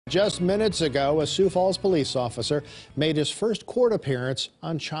Just minutes ago, a Sioux Falls police officer made his first court appearance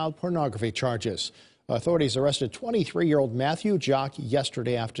on child pornography charges. Authorities arrested 23-year-old Matthew Jock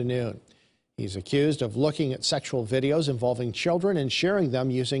yesterday afternoon. He's accused of looking at sexual videos involving children and sharing them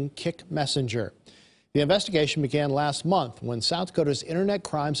using Kick Messenger. The investigation began last month when South Dakota's Internet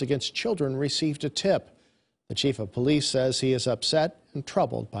Crimes Against Children received a tip. The chief of police says he is upset and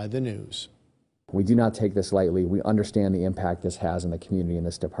troubled by the news. We do not take this lightly. We understand the impact this has on the community in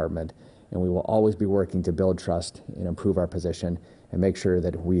this department, and we will always be working to build trust and improve our position and make sure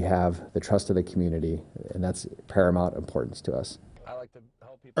that we have the trust of the community, and that's paramount importance to us.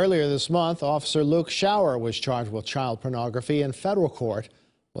 Earlier this month, Officer Luke Schauer was charged with child pornography in federal court.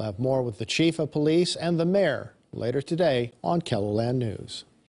 We'll have more with the chief of police and the mayor later today on KELOLAND News.